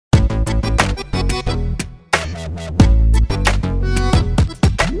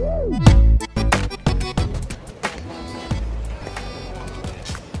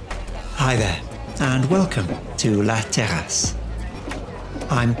Hi there, and welcome to La Terrasse.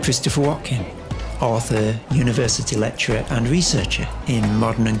 I'm Christopher Watkin, author, university lecturer and researcher in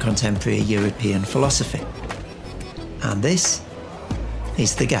modern and contemporary European philosophy. And this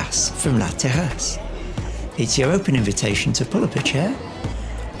is the Gas from La Terrasse. It's your open invitation to pull up a chair,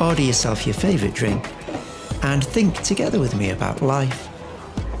 order yourself your favourite drink, and think together with me about life,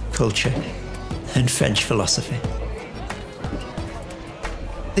 culture, and French philosophy.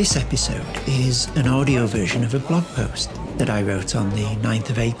 This episode is an audio version of a blog post that I wrote on the 9th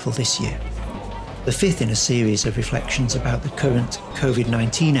of April this year, the fifth in a series of reflections about the current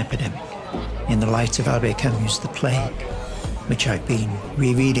COVID-19 epidemic in the light of Albert Camus' The Plague, which I've been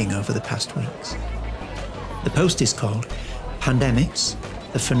rereading over the past weeks. The post is called Pandemics,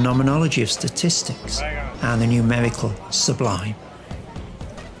 the Phenomenology of Statistics and the Numerical Sublime.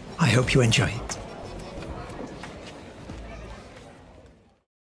 I hope you enjoy it.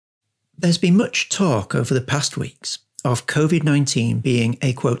 There's been much talk over the past weeks of COVID-19 being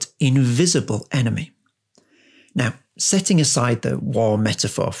a, quote, invisible enemy. Now, setting aside the war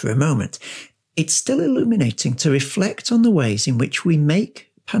metaphor for a moment, it's still illuminating to reflect on the ways in which we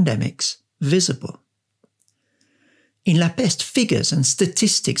make pandemics visible. In La Peste, figures and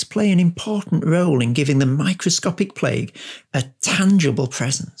statistics play an important role in giving the microscopic plague a tangible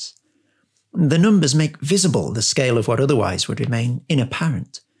presence. The numbers make visible the scale of what otherwise would remain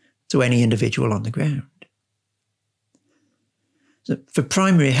inapparent to any individual on the ground. So for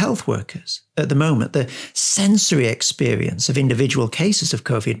primary health workers, at the moment, the sensory experience of individual cases of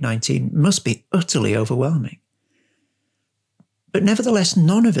COVID-19 must be utterly overwhelming. But nevertheless,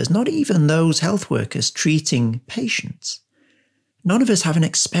 none of us, not even those health workers treating patients, none of us have an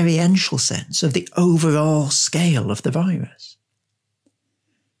experiential sense of the overall scale of the virus.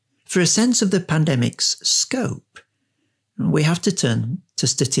 For a sense of the pandemic's scope, we have to turn to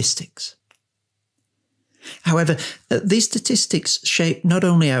statistics. However, these statistics shape not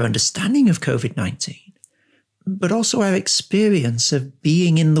only our understanding of COVID-19, but also our experience of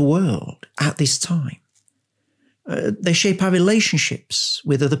being in the world at this time. They shape our relationships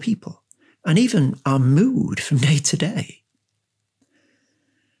with other people, and even our mood from day to day.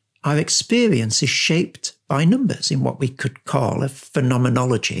 Our experience is shaped by numbers in what we could call a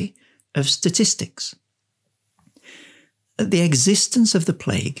phenomenology of statistics. The existence of the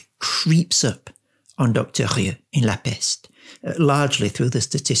plague creeps up on Dr. in La Peste, largely through the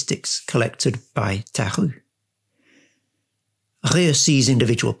statistics collected by Tarrou. Rieu sees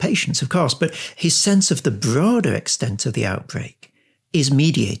individual patients, of course, but his sense of the broader extent of the outbreak is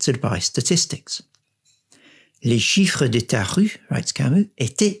mediated by statistics. Les chiffres de Tarrou, writes Camus,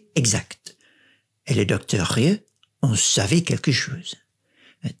 étaient exacts. Et le Dr. Rieu en savait quelque chose.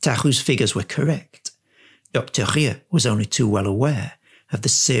 Tarrou's figures were correct. Dr. Rieu was only too well aware of the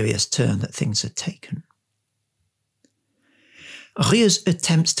serious turn that things had taken. Rieu's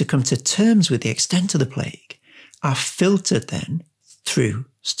attempts to come to terms with the extent of the plague are filtered then through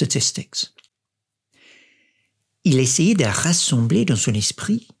statistics. Il essayait de rassembler dans son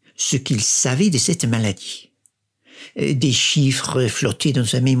esprit ce qu'il savait de cette maladie. Des chiffres flottaient dans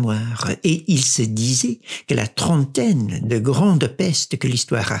sa mémoire et il se disait que la trentaine de grandes pestes que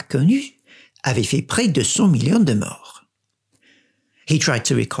l'histoire a connues avait fait près de 100 millions de morts. He tried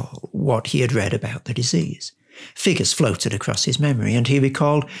to recall what he had read about the disease. Figures floated across his memory, and he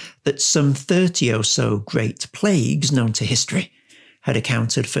recalled that some 30 or so great plagues known to history had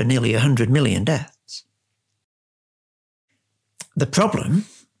accounted for nearly 100 million deaths. The problem,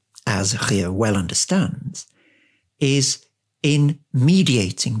 as Rieu well understands, is in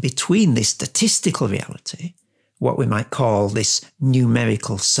mediating between this statistical reality, what we might call this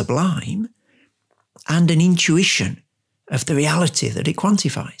numerical sublime, and an intuition of the reality that it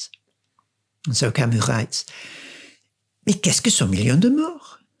quantifies. And so Camus writes, mais qu'est-ce que 100 millions de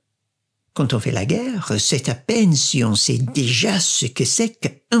morts? Quand on fait la guerre, c'est à peine si on sait déjà ce que c'est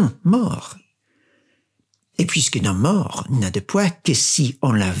qu'un mort. Et puisqu'un mort n'a de poids que si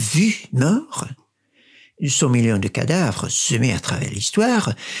on l'a vu mort, 100 millions de cadavres semés à travers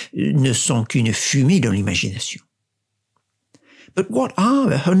l'histoire ne sont qu'une fumée dans l'imagination. But what are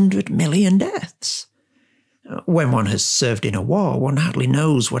 100 million deaths? When one has served in a war, one hardly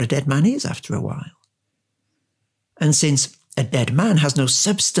knows what a dead man is after a while. And since a dead man has no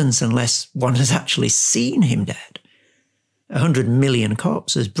substance unless one has actually seen him dead, 100 million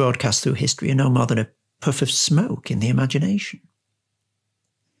corpses broadcast through history are no more than a puff of smoke in the imagination.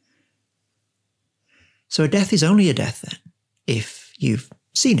 So a death is only a death then, if you've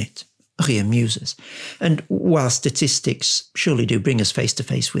seen it, Rieu muses. And while statistics surely do bring us face to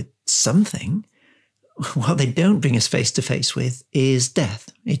face with something, what they don't bring us face to face with is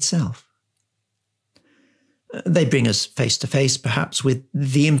death itself. They bring us face to face, perhaps, with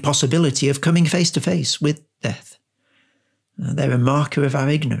the impossibility of coming face to face with death. They're a marker of our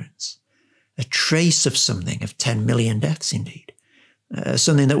ignorance, a trace of something, of 10 million deaths indeed,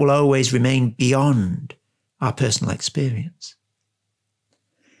 something that will always remain beyond our personal experience.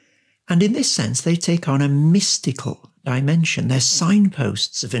 And in this sense, they take on a mystical dimension. They're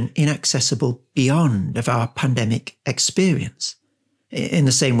signposts of an inaccessible beyond of our pandemic experience, in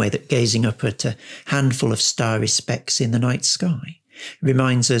the same way that gazing up at a handful of starry specks in the night sky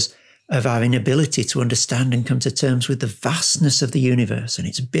reminds us of our inability to understand and come to terms with the vastness of the universe and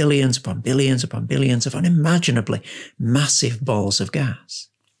its billions upon billions upon billions of unimaginably massive balls of gas.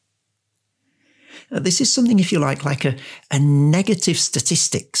 This is something, if you like a negative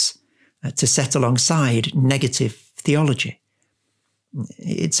statistics to set alongside negative theology.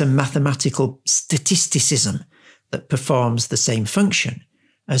 It's a mathematical statisticism that performs the same function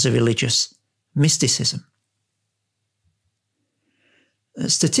as a religious mysticism.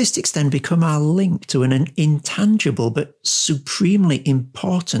 Statistics then become our link to an intangible but supremely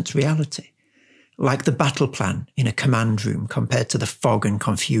important reality, like the battle plan in a command room compared to the fog and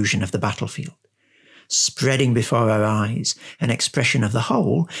confusion of the battlefield, spreading before our eyes an expression of the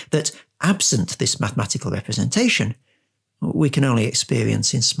whole that, absent this mathematical representation, we can only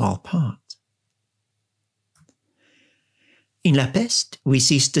experience in small part. In La Peste, we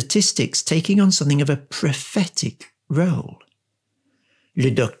see statistics taking on something of a prophetic role. Le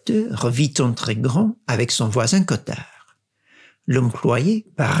docteur vit entrer grand avec son voisin cotard. L'employé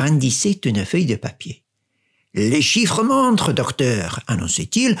brandissait une feuille de papier. Les chiffres montrent, docteur,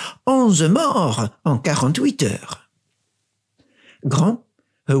 annonçait-il, 11 morts en 48 heures. Grand,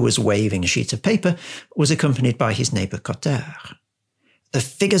 who was waving a sheet of paper, was accompanied by his neighbour Cotard. The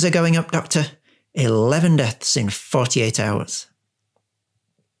figures are going up, doctor. 11 deaths in 48 hours.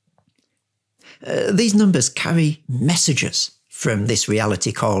 These numbers carry messages from this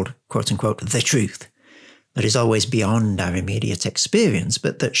reality called, quote-unquote, the truth, that is always beyond our immediate experience,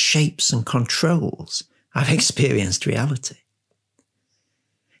 but that shapes and controls our experienced reality.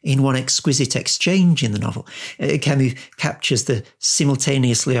 In one exquisite exchange in the novel, Camus captures the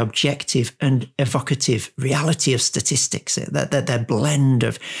simultaneously objective and evocative reality of statistics, their blend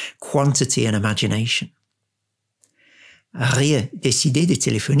of quantity and imagination. Ria décidait de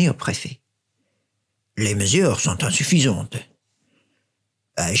téléphoner au préfet. Les mesures sont insuffisantes.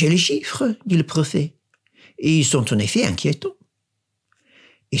 J'ai les chiffres, dit le préfet. Ils sont en effet inquiétants.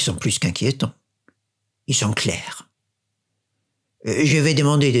 Ils sont plus qu'inquiétants. Ils sont clairs. Je vais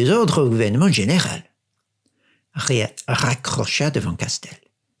demander des ordres au gouvernement général. Ria raccrocha devant Castel.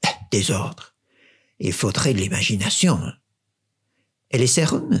 Des ordres. Il faudrait de l'imagination. Et les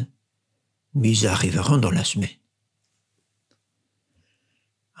sérums? Ils arriveront dans la semaine.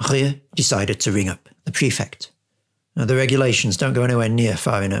 Ria decided to ring up the prefect. The regulations don't go anywhere near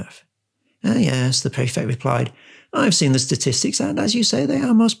far enough. Yes, the prefect replied. I've seen the statistics, and as you say, they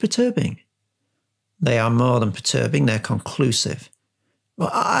are most perturbing. They are more than perturbing, they're conclusive.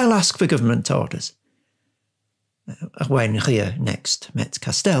 Well, I'll ask for government orders. When Ria next met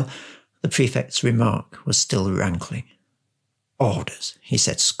Castel, the prefect's remark was still rankling. Orders, he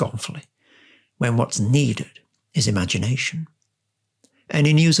said scornfully, when what's needed is imagination.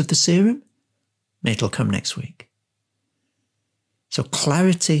 Any news of the serum? It'll come next week. So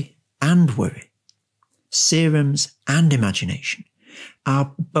clarity and worry, serums and imagination,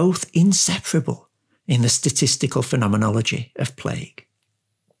 are both inseparable in the statistical phenomenology of plague.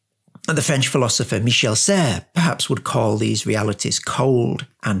 And the French philosopher Michel Serres perhaps would call these realities cold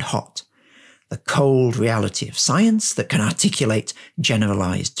and hot. The cold reality of science that can articulate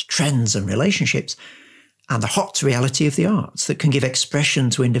generalized trends and relationships, and the hot reality of the arts that can give expression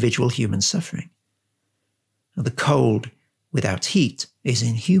to individual human suffering. The cold without heat is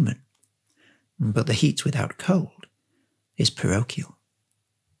inhuman, but the heat without cold is parochial.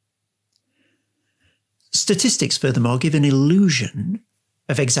 Statistics, furthermore, give an illusion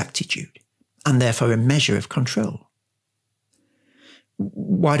of exactitude, and therefore a measure of control.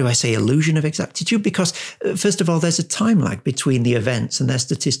 Why do I say illusion of exactitude? Because, first of all, there's a time lag between the events and their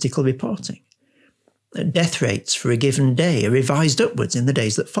statistical reporting. Death rates for a given day are revised upwards in the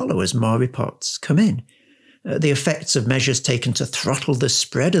days that follow as more reports come in. The effects of measures taken to throttle the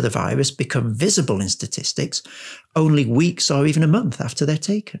spread of the virus become visible in statistics only weeks or even a month after they're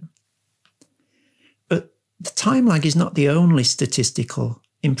taken. But the time lag is not the only statistical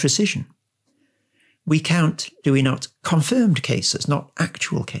imprecision. We count, do we not, confirmed cases, not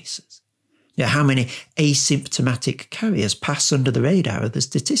actual cases. How many asymptomatic carriers pass under the radar of the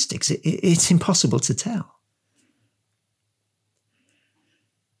statistics? It's impossible to tell.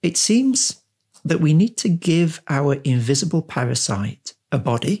 It seems that we need to give our invisible parasite a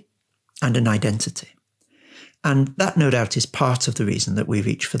body and an identity. And that, no doubt, is part of the reason that we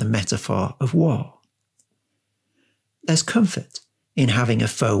reach for the metaphor of war. There's comfort in having a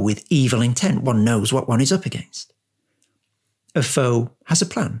foe with evil intent. One knows what one is up against. A foe has a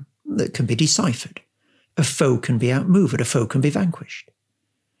plan that can be deciphered. A foe can be outmaneuvered. A foe can be vanquished.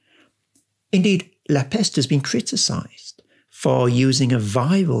 Indeed, La Peste has been criticised for using a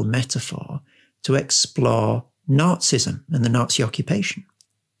viral metaphor to explore Nazism and the Nazi occupation.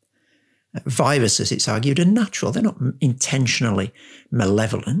 Viruses, it's argued, are natural. They're not intentionally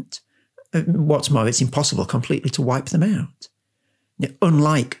malevolent. What's more, it's impossible completely to wipe them out.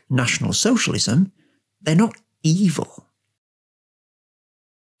 Unlike National Socialism, they're not evil.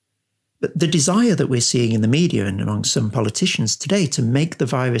 But the desire that we're seeing in the media and among some politicians today to make the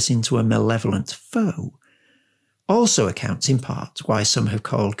virus into a malevolent foe also accounts in part why some have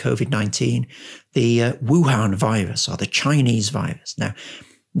called COVID-19 the Wuhan virus or the Chinese virus. Now,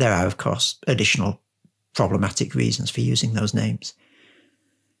 there are, of course, additional problematic reasons for using those names.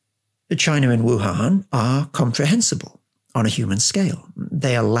 China and Wuhan are comprehensible on a human scale.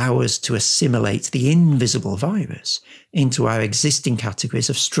 They allow us to assimilate the invisible virus into our existing categories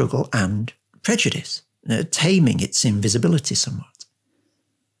of struggle and prejudice, taming its invisibility somewhat.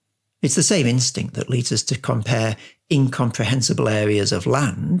 It's the same instinct that leads us to compare incomprehensible areas of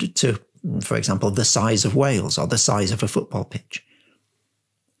land to, for example, the size of Wales or the size of a football pitch.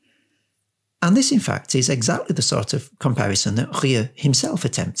 And this, in fact, is exactly the sort of comparison that Rieu himself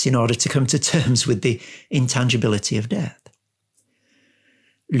attempts in order to come to terms with the intangibility of death.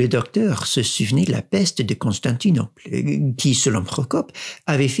 Le docteur se souvenait de la peste de Constantinople, qui, selon Procope,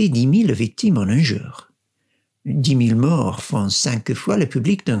 avait fait 10 000 victimes en un jour. 10 000 morts font 5 fois le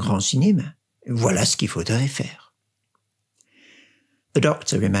public d'un grand cinéma. Voilà ce qu'il faudrait faire. The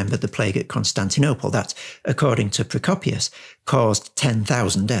doctor remembered the plague at Constantinople that, according to Procopius, caused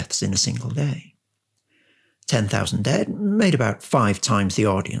 10,000 deaths in a single day. 10,000 dead made about 5 times the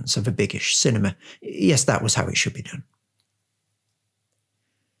audience of a biggish cinema. Yes, that was how it should be done.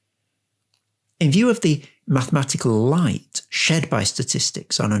 In view of the mathematical light shed by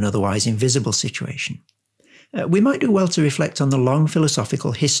statistics on an otherwise invisible situation, we might do well to reflect on the long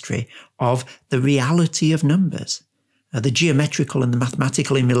philosophical history of the reality of numbers, the geometrical and the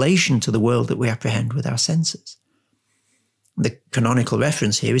mathematical in relation to the world that we apprehend with our senses. The canonical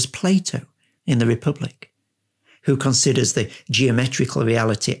reference here is Plato in the Republic, who considers the geometrical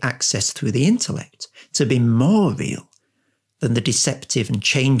reality accessed through the intellect to be more real than the deceptive and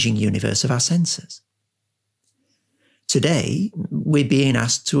changing universe of our senses. Today, we're being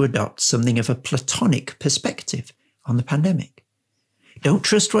asked to adopt something of a Platonic perspective on the pandemic. Don't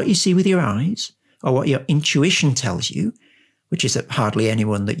trust what you see with your eyes or what your intuition tells you, which is that hardly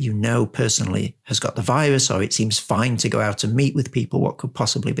anyone that you know personally has got the virus, or it seems fine to go out and meet with people. What could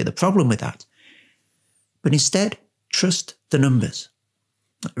possibly be the problem with that? But instead, trust the numbers,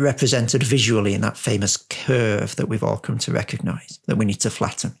 represented visually in that famous curve that we've all come to recognize, that we need to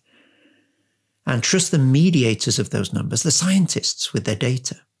flatten. And trust the mediators of those numbers, the scientists with their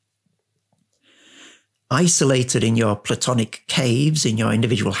data. Isolated in your Platonic caves, in your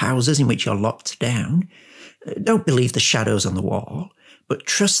individual houses in which you're locked down, don't believe the shadows on the wall, but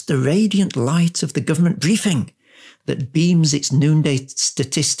trust the radiant light of the government briefing that beams its noonday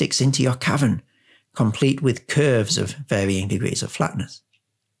statistics into your cavern, complete with curves of varying degrees of flatness.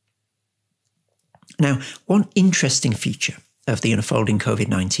 Now, one interesting feature of the unfolding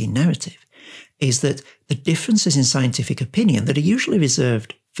COVID-19 narrative is that the differences in scientific opinion that are usually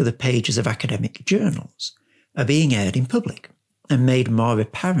reserved for the pages of academic journals are being aired in public and made more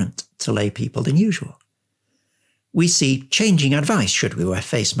apparent to lay people than usual. We see changing advice. Should we wear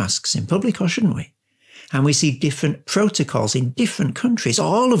face masks in public or shouldn't we? And we see different protocols in different countries,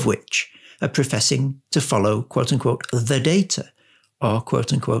 all of which are professing to follow, quote-unquote, the data, or,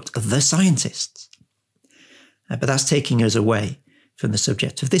 quote-unquote, the scientists. But that's taking us away from the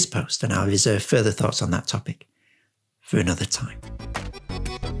subject of this post, and I'll reserve further thoughts on that topic for another time.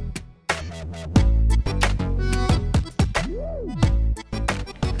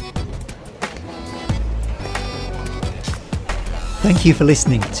 Thank you for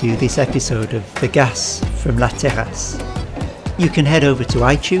listening to this episode of the Gas from La Terrasse. You can head over to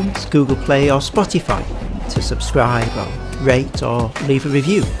iTunes, Google Play or Spotify to subscribe or rate or leave a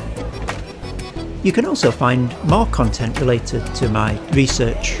review. You can also find more content related to my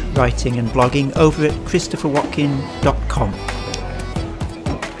research, writing and blogging over at christopherwatkin.com.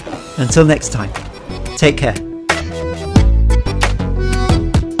 Until next time, take care.